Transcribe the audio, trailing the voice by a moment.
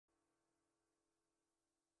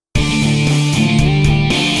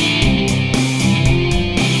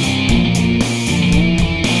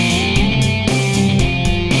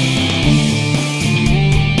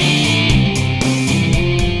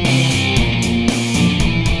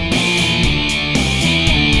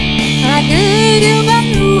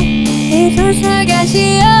の探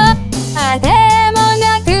しをあても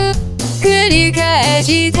なく繰り返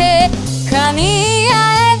して噛み合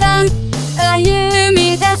えば歩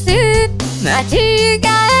み出す間違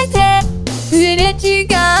えてすれ違っ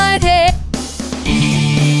て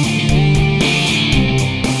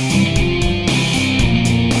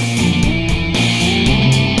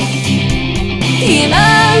今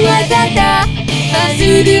はただパズ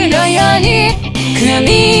ルのように組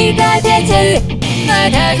み立ててま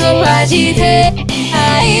た壊して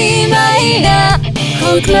曖昧な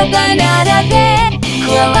言葉並べ壊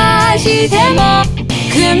しても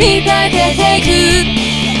組み立ててく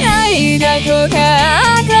愛だとか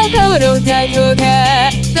心だとか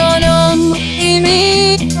その意味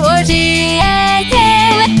教えて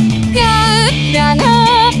体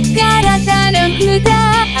の蓋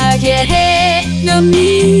開けて飲み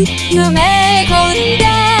埋め込んだ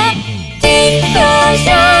人生少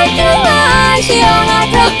女は足を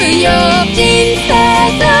運ぶよ人生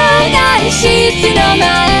相談室の前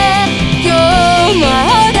今日も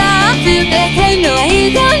だ全ての人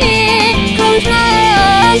に答え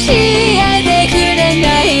を教えてくれな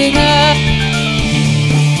いか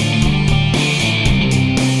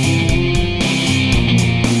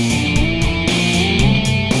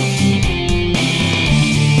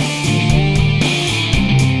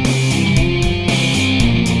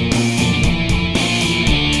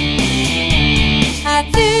熱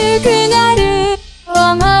くなる想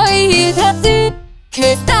い一つ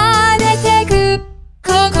消されてく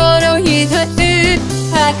心一つ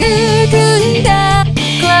育んだ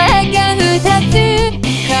声が二つ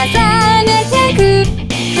重ねてく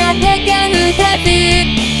糧が二つ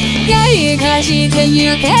生かして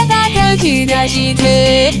ゆけば書き出し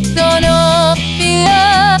てその火を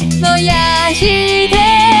燃やして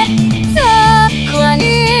そこに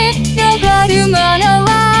残るもの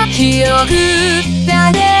は記憶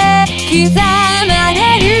だで刻まれ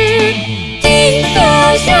る人生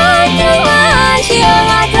少女は足を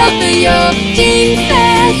運ぶよ人生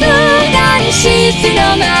相談室の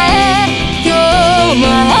前今日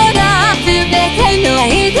も